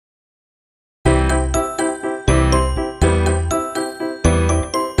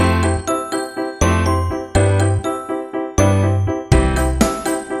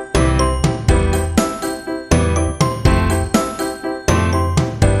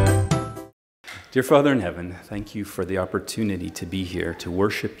Dear Father in heaven, thank you for the opportunity to be here to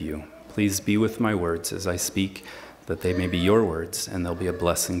worship you. Please be with my words as I speak, that they may be your words and they'll be a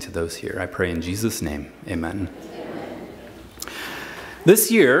blessing to those here. I pray in Jesus' name, amen.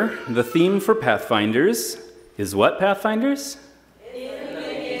 This year, the theme for Pathfinders is what, Pathfinders? In the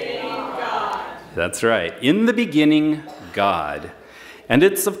beginning, God. That's right, in the beginning, God. And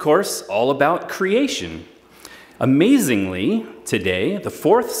it's, of course, all about creation. Amazingly, today, the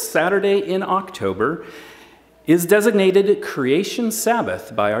fourth Saturday in October, is designated Creation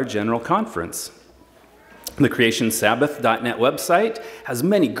Sabbath by our General Conference. The creationsabbath.net website has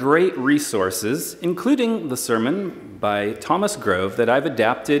many great resources, including the sermon by Thomas Grove that I've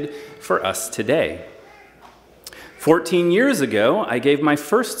adapted for us today. 14 years ago, I gave my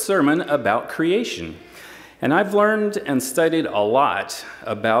first sermon about creation, and I've learned and studied a lot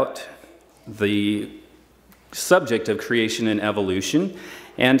about the subject of creation and evolution,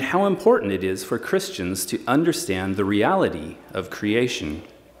 and how important it is for Christians to understand the reality of creation.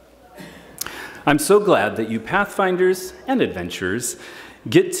 I'm so glad that you Pathfinders and adventurers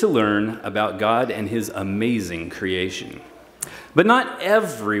get to learn about God and his amazing creation. But not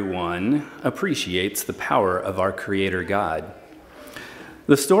everyone appreciates the power of our Creator God.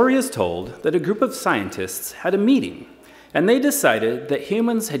 The story is told that a group of scientists had a meeting, and they decided that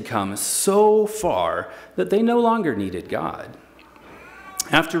humans had come so far that they no longer needed God.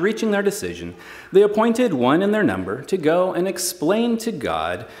 After reaching their decision, they appointed one in their number to go and explain to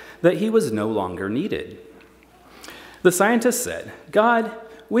God that he was no longer needed. The scientists said, "God,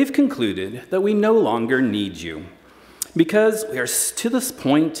 we've concluded that we no longer need you because we are to this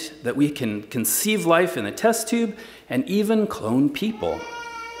point that we can conceive life in a test tube and even clone people.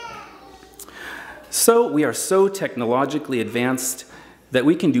 So we are so technologically advanced that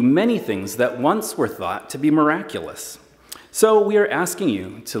we can do many things that once were thought to be miraculous. So we are asking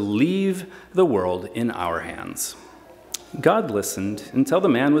you to leave the world in our hands." God listened until the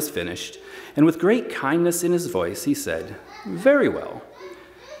man was finished, and with great kindness in his voice, he said, "Very well.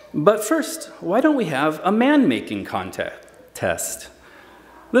 But first, why don't we have a man-making contest?"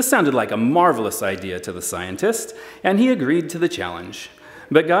 This sounded like a marvelous idea to the scientist, and he agreed to the challenge.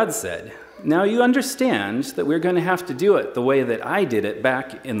 But God said, "Now you understand that we're going to have to do it the way that I did it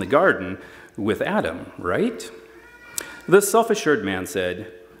back in the garden with Adam, right?" The self-assured man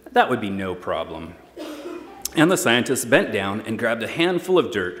said, "That would be no problem." And the scientist bent down and grabbed a handful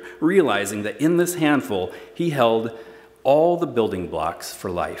of dirt, realizing that in this handful he held all the building blocks for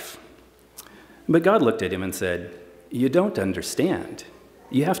life. But God looked at him and said, "You don't understand.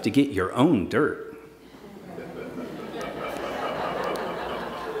 You have to get your own dirt."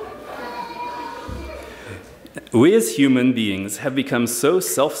 We as human beings have become so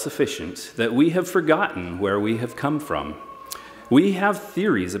self-sufficient that we have forgotten where we have come from. We have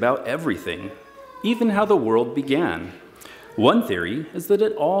theories about everything, even how the world began. One theory is that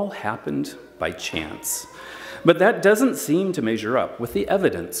it all happened by chance, but that doesn't seem to measure up with the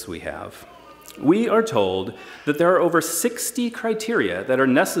evidence we have. We are told that there are over 60 criteria that are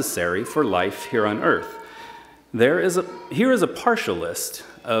necessary for life here on Earth. Here is a partial list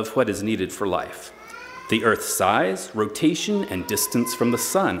of what is needed for life. The Earth's size, rotation, and distance from the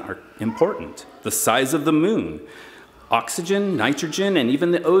sun are important. The size of the moon, oxygen, nitrogen, and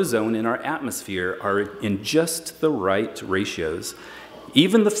even the ozone in our atmosphere are in just the right ratios.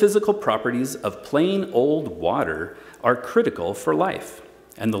 Even the physical properties of plain old water are critical for life.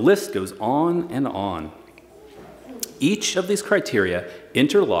 And the list goes on and on. Each of these criteria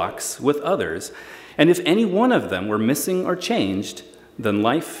interlocks with others, and if any one of them were missing or changed, then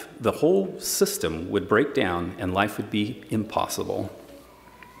life, the whole system would break down and life would be impossible.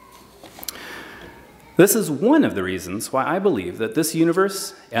 This is one of the reasons why I believe that this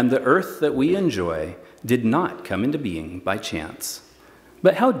universe and the earth that we enjoy did not come into being by chance.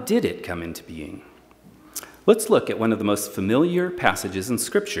 But how did it come into being? Let's look at one of the most familiar passages in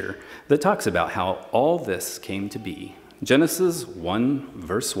Scripture that talks about how all this came to be. Genesis 1,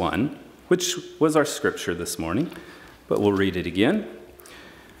 verse 1, which was our scripture this morning, but we'll read it again.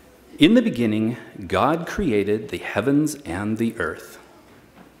 "In the beginning, God created the heavens and the earth."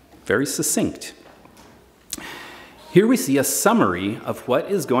 Very succinct. Here we see a summary of what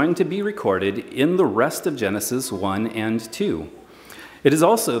is going to be recorded in the rest of Genesis 1 and 2. It is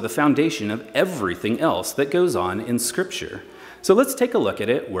also the foundation of everything else that goes on in Scripture. So let's take a look at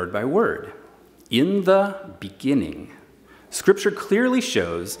it word by word. In the beginning. Scripture clearly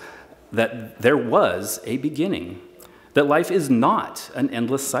shows that there was a beginning, that life is not an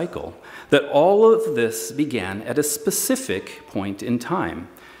endless cycle, that all of this began at a specific point in time.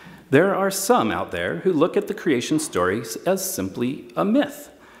 There are some out there who look at the creation stories as simply a myth.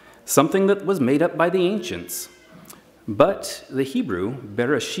 something that was made up by the ancients. But the Hebrew,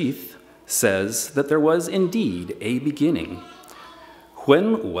 Bereshith, says that there was indeed a beginning.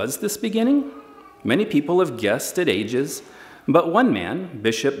 When was this beginning? Many people have guessed at ages, but one man,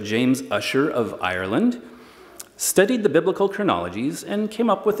 Bishop James Ussher of Ireland, studied the biblical chronologies and came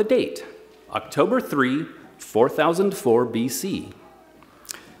up with a date, October 3, 4004 BC.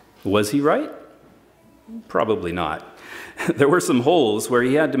 Was he right? Probably not. There were some holes where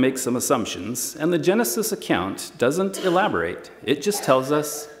he had to make some assumptions, and the Genesis account doesn't elaborate. It just tells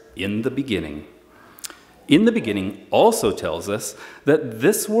us, in the beginning. In the beginning also tells us that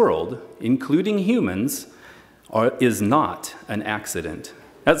this world, including humans, is not an accident.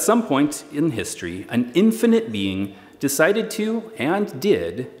 At some point in history, an infinite being decided to and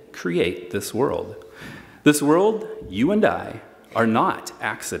did create this world. This world, you and I, are not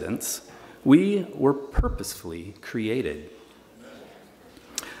accidents. We were purposefully created.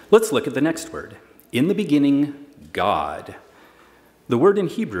 Let's look at the next word. In the beginning, God. The word in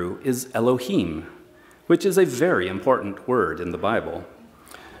Hebrew is Elohim, which is a very important word in the Bible.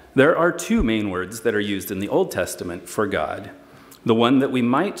 There are two main words that are used in the Old Testament for God. The one that we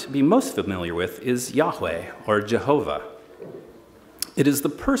might be most familiar with is Yahweh, or Jehovah. It is the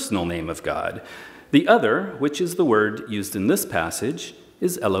personal name of God. The other, which is the word used in this passage,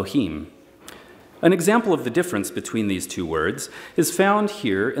 is Elohim. An example of the difference between these two words is found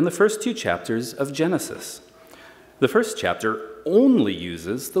here in the first two chapters of Genesis. The first chapter only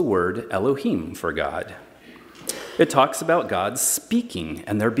uses the word Elohim for God. It talks about God speaking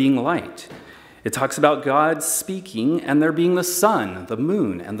and there being light. It talks about God speaking and there being the sun, the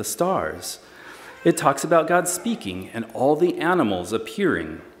moon, and the stars. It talks about God speaking and all the animals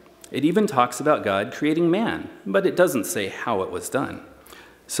appearing. It even talks about God creating man, but it doesn't say how it was done.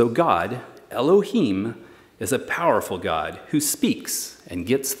 So God, Elohim, is a powerful God who speaks and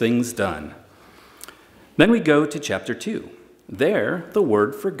gets things done. Then we go to chapter 2. There, the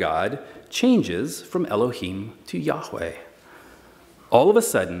word for God changes from Elohim to Yahweh. All of a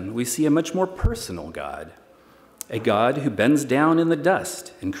sudden, we see a much more personal God, a God who bends down in the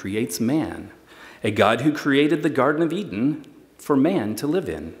dust and creates man, a God who created the Garden of Eden for man to live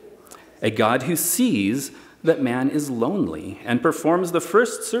in, a God who sees that man is lonely and performs the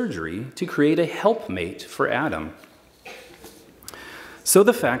first surgery to create a helpmate for Adam. So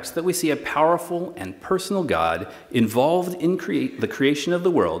the fact that we see a powerful and personal God involved in the creation of the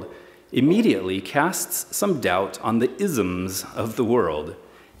world immediately casts some doubt on the isms of the world.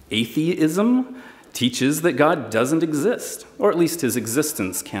 Atheism teaches that God doesn't exist, or at least his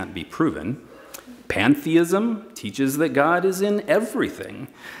existence can't be proven. Pantheism teaches that God is in everything.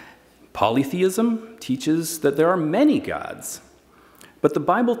 Polytheism teaches that there are many gods. But the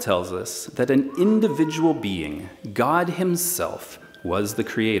Bible tells us that an individual being, God himself, was the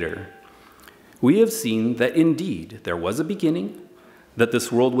creator. We have seen that indeed there was a beginning, that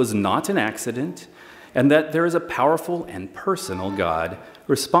this world was not an accident, and that there is a powerful and personal God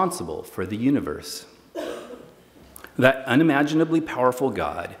responsible for the universe. That unimaginably powerful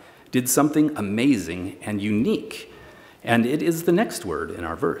God did something amazing and unique, and it is the next word in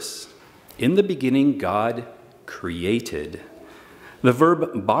our verse. In the beginning, God created. The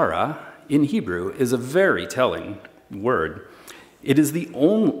verb bara in Hebrew is a very telling word. It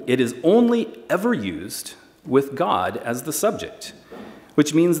is only ever used with God as the subject,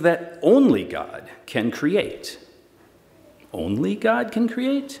 which means that only God can create. Only God can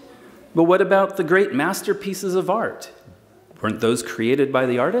create? But what about the great masterpieces of art? Weren't those created by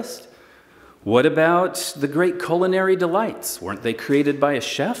the artist? What about the great culinary delights? Weren't they created by a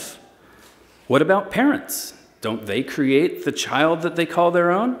chef? What about parents? Don't they create the child that they call their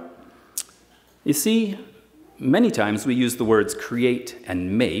own? You see, many times we use the words create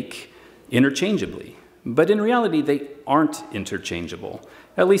and make interchangeably, but in reality they aren't interchangeable,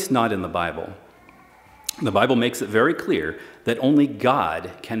 at least not in the Bible. The Bible makes it very clear that only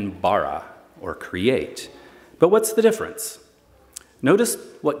God can bara, or create. But what's the difference? Notice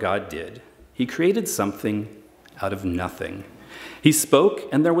what God did. He created something out of nothing. He spoke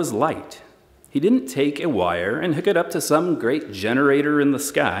and there was light. He didn't take a wire and hook it up to some great generator in the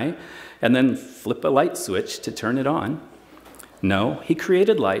sky and then flip a light switch to turn it on. No, he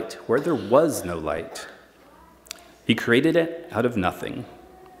created light where there was no light. He created it out of nothing.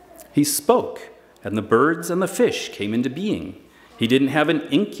 He spoke, and the birds and the fish came into being. He didn't have an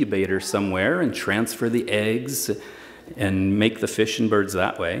incubator somewhere and transfer the eggs and make the fish and birds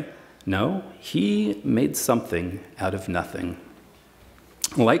that way. No, he made something out of nothing.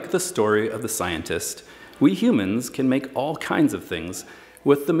 Like the story of the scientist, we humans can make all kinds of things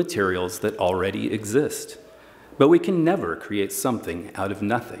with the materials that already exist. but we can never create something out of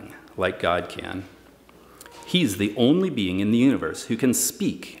nothing like God can. He's the only being in the universe who can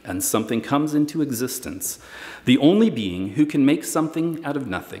speak and something comes into existence, the only being who can make something out of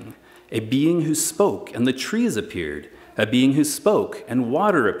nothing, a being who spoke and the trees appeared, a being who spoke and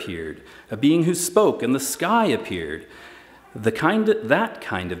water appeared, a being who spoke and the sky appeared. That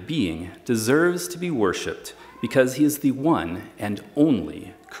kind of being deserves to be worshipped because he is the one and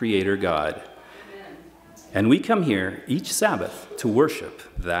only Creator God. Amen. And we come here each Sabbath to worship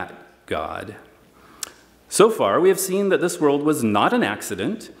that God. So far, we have seen that this world was not an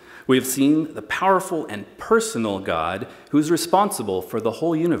accident. We have seen the powerful and personal God who is responsible for the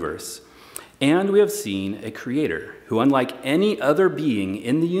whole universe. And we have seen a Creator who, unlike any other being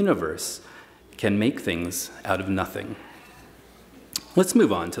in the universe, can make things out of nothing. Let's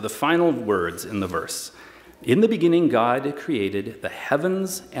move on to the final words in the verse. In the beginning, God created the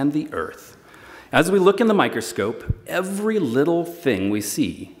heavens and the earth. As we look in the microscope, every little thing we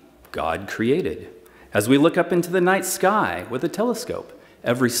see, God created. As we look up into the night sky with a telescope,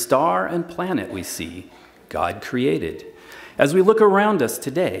 every star and planet we see, God created. As we look around us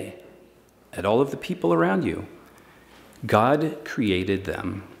today, at all of the people around you, God created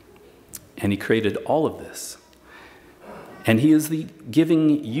them. And he created all of this. And he is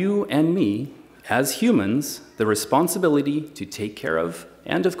giving you and me, as humans, the responsibility to take care of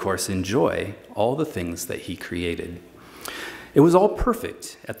and, of course, enjoy all the things that he created. It was all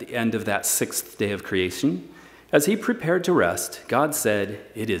perfect at the end of that sixth day of creation. As he prepared to rest, God said,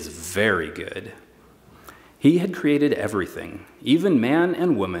 "It is very good." He had created everything, even man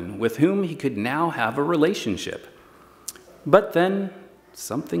and woman, with whom he could now have a relationship. But then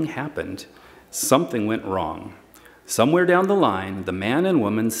something happened. Something went wrong. Somewhere down the line, the man and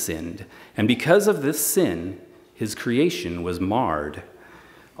woman sinned, and because of this sin, his creation was marred.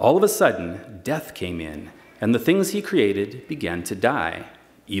 All of a sudden, death came in, and the things he created began to die,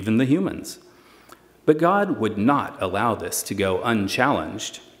 even the humans. But God would not allow this to go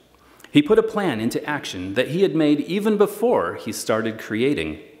unchallenged. He put a plan into action that he had made even before he started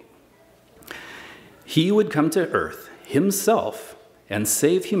creating. He would come to earth himself and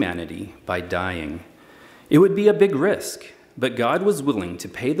save humanity by dying. It would be a big risk, but God was willing to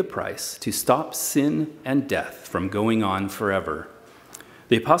pay the price to stop sin and death from going on forever.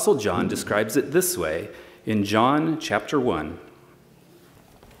 The Apostle John describes it this way in John chapter 1.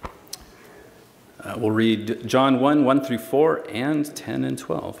 We'll read John 1, 1 through 4, and 10 and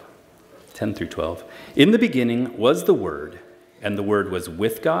 12. 10 through 12. In the beginning was the Word, and the Word was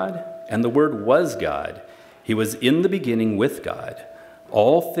with God, and the Word was God. He was in the beginning with God.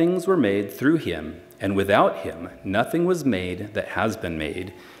 All things were made through him, and without him nothing was made that has been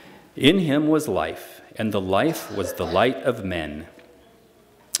made. In him was life, and the life was the light of men.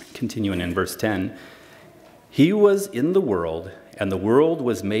 Continuing in verse 10, he was in the world, and the world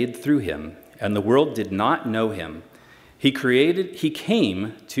was made through him, and the world did not know him. He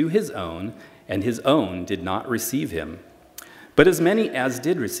came to his own, and his own did not receive him. But as many as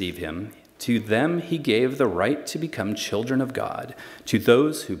did receive him, to them he gave the right to become children of God, to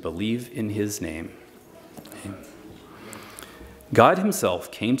those who believe in his name. God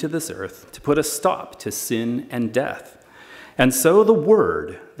himself came to this earth to put a stop to sin and death. And so the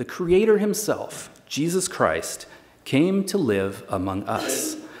Word, the Creator himself, Jesus Christ, came to live among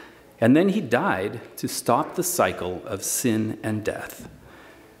us. And then he died to stop the cycle of sin and death.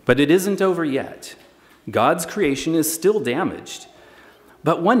 But it isn't over yet. God's creation is still damaged.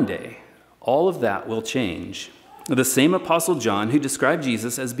 But one day, all of that will change. The same Apostle John who described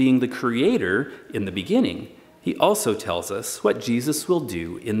Jesus as being the Creator in the beginning, he also tells us what Jesus will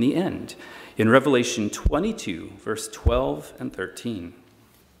do in the end. In Revelation 22, verse 12 and 13.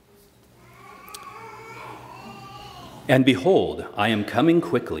 And behold, I am coming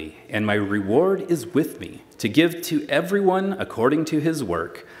quickly, and my reward is with me, to give to everyone according to his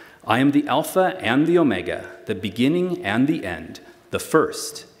work. I am the Alpha and the Omega, the beginning and the end, the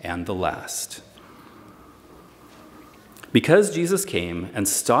first and the last. Because Jesus came and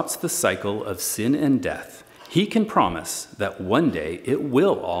stopped the cycle of sin and death, he can promise that one day it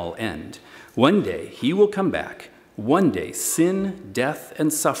will all end. One day he will come back. One day sin, death,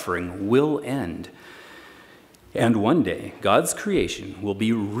 and suffering will end. And one day God's creation will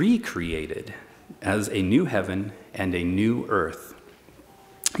be recreated as a new heaven and a new earth,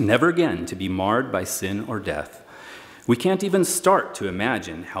 never again to be marred by sin or death. We can't even start to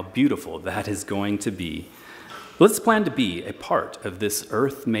imagine how beautiful that is going to be. Let's plan to be a part of this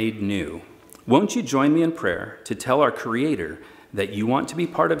earth made new. Won't you join me in prayer to tell our Creator that you want to be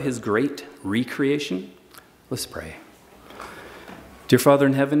part of his great recreation? Let's pray. Dear Father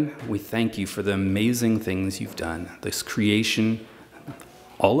in heaven, we thank you for the amazing things you've done, this creation,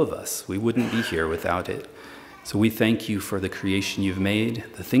 all of us. We wouldn't be here without it. So we thank you for the creation you've made,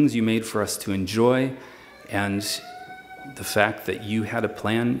 the things you made for us to enjoy, and the fact that you had a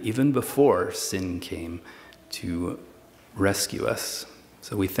plan even before sin came to rescue us.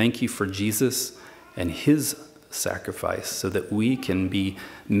 So we thank you for Jesus and his sacrifice so that we can be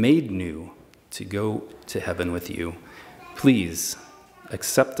made new to go to heaven with you. Please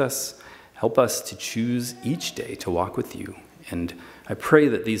accept us, help us to choose each day to walk with you. And I pray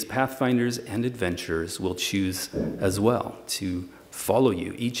that these pathfinders and adventurers will choose as well to follow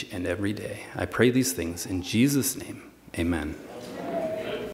you each and every day. I pray these things in Jesus' name. Amen.